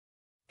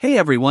Hey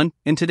everyone,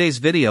 in today's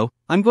video,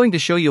 I'm going to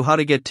show you how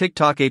to get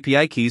TikTok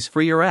API keys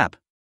for your app.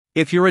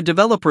 If you're a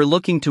developer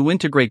looking to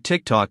integrate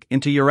TikTok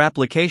into your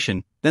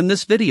application, then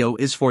this video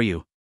is for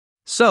you.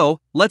 So,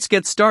 let's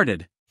get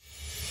started.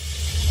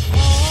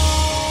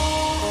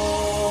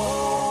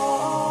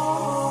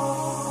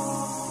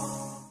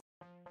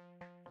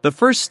 The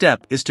first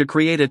step is to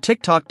create a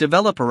TikTok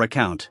developer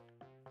account.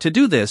 To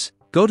do this,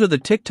 go to the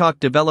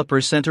TikTok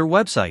Developer Center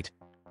website.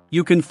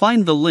 You can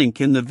find the link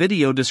in the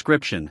video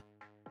description.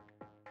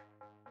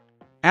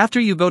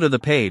 After you go to the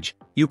page,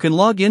 you can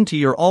log into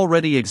your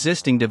already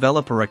existing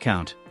developer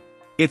account.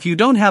 If you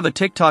don't have a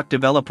TikTok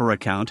developer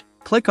account,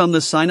 click on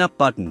the Sign Up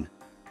button.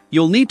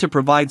 You'll need to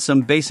provide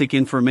some basic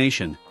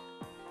information.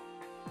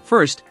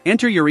 First,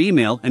 enter your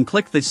email and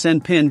click the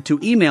Send Pin to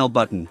Email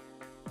button.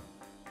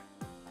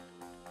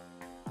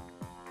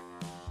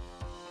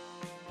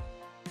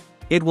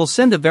 It will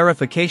send a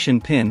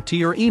verification pin to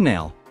your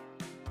email.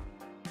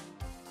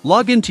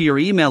 Log into your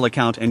email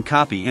account and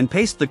copy and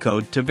paste the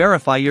code to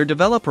verify your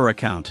developer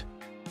account.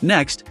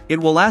 Next, it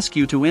will ask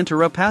you to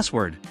enter a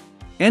password.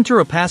 Enter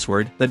a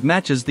password that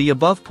matches the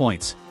above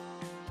points.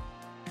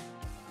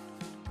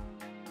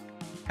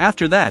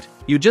 After that,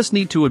 you just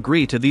need to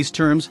agree to these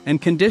terms and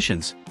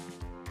conditions.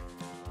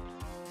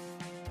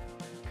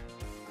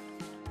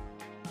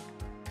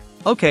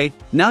 Okay,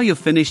 now you've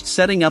finished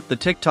setting up the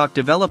TikTok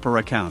developer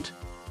account.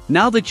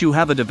 Now that you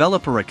have a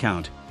developer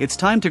account, it's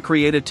time to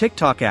create a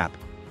TikTok app.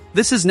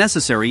 This is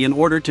necessary in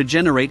order to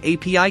generate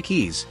API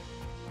keys.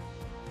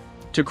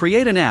 To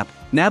create an app,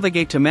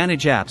 navigate to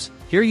Manage Apps.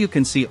 Here you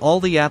can see all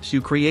the apps you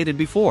created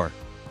before.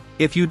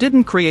 If you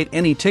didn't create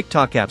any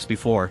TikTok apps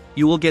before,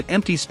 you will get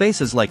empty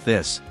spaces like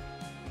this.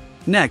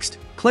 Next,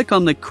 click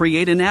on the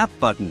Create an App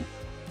button.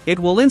 It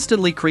will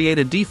instantly create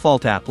a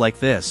default app like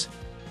this.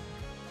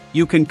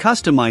 You can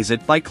customize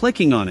it by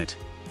clicking on it.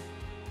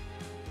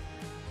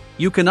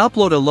 You can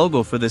upload a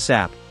logo for this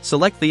app,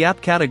 select the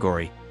app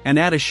category, and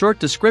add a short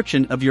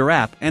description of your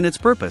app and its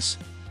purpose.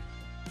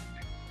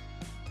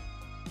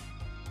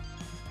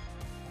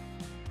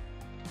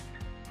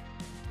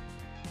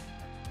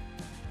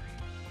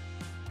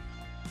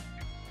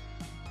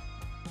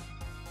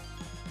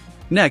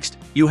 Next,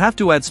 you have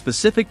to add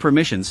specific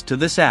permissions to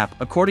this app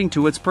according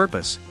to its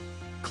purpose.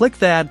 Click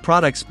the Add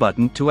Products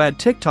button to add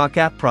TikTok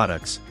app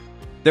products.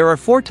 There are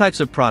 4 types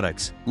of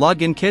products: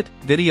 Login Kit,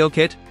 Video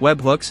Kit,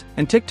 Webhooks,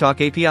 and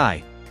TikTok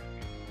API.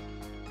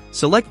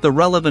 Select the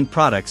relevant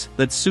products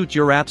that suit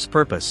your app's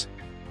purpose.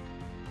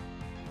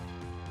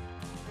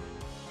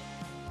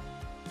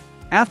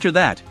 After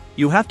that,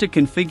 you have to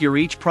configure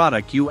each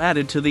product you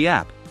added to the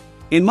app.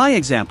 In my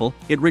example,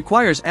 it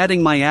requires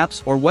adding my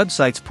app's or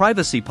website's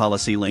privacy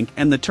policy link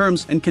and the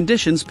terms and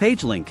conditions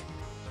page link.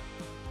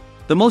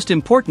 The most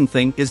important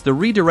thing is the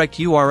redirect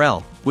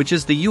URL, which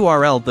is the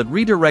URL that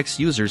redirects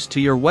users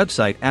to your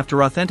website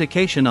after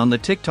authentication on the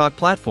TikTok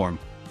platform.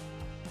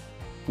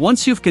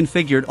 Once you've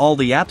configured all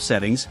the app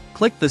settings,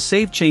 click the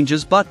Save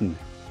Changes button.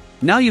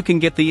 Now you can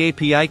get the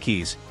API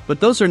keys, but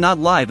those are not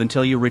live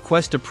until you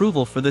request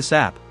approval for this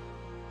app.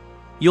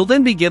 You'll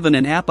then be given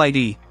an app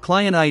ID,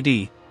 client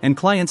ID, and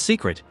client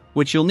secret,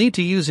 which you'll need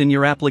to use in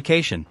your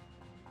application.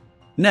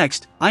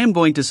 Next, I am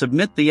going to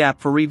submit the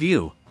app for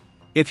review.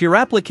 If your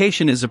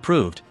application is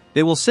approved,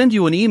 they will send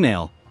you an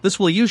email. This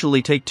will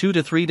usually take 2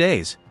 to 3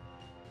 days.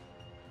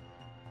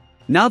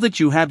 Now that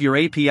you have your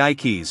API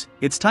keys,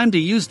 it's time to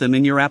use them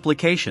in your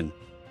application.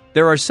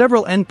 There are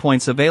several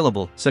endpoints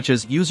available, such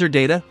as user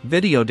data,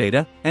 video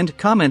data, and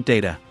comment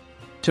data.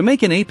 To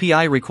make an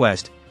API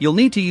request, you'll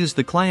need to use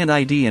the client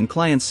ID and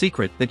client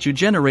secret that you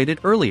generated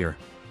earlier.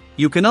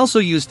 You can also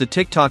use the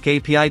TikTok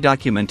API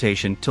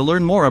documentation to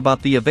learn more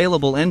about the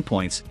available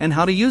endpoints and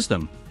how to use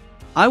them.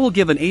 I will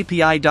give an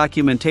API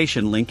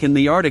documentation link in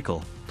the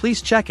article.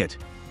 Please check it.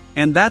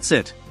 And that's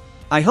it.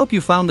 I hope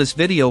you found this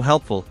video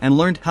helpful and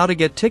learned how to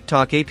get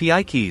TikTok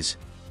API keys.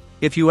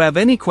 If you have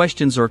any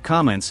questions or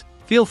comments,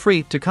 feel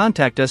free to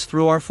contact us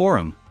through our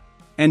forum.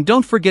 And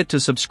don't forget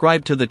to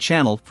subscribe to the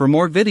channel for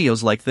more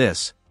videos like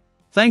this.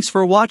 Thanks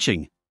for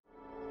watching.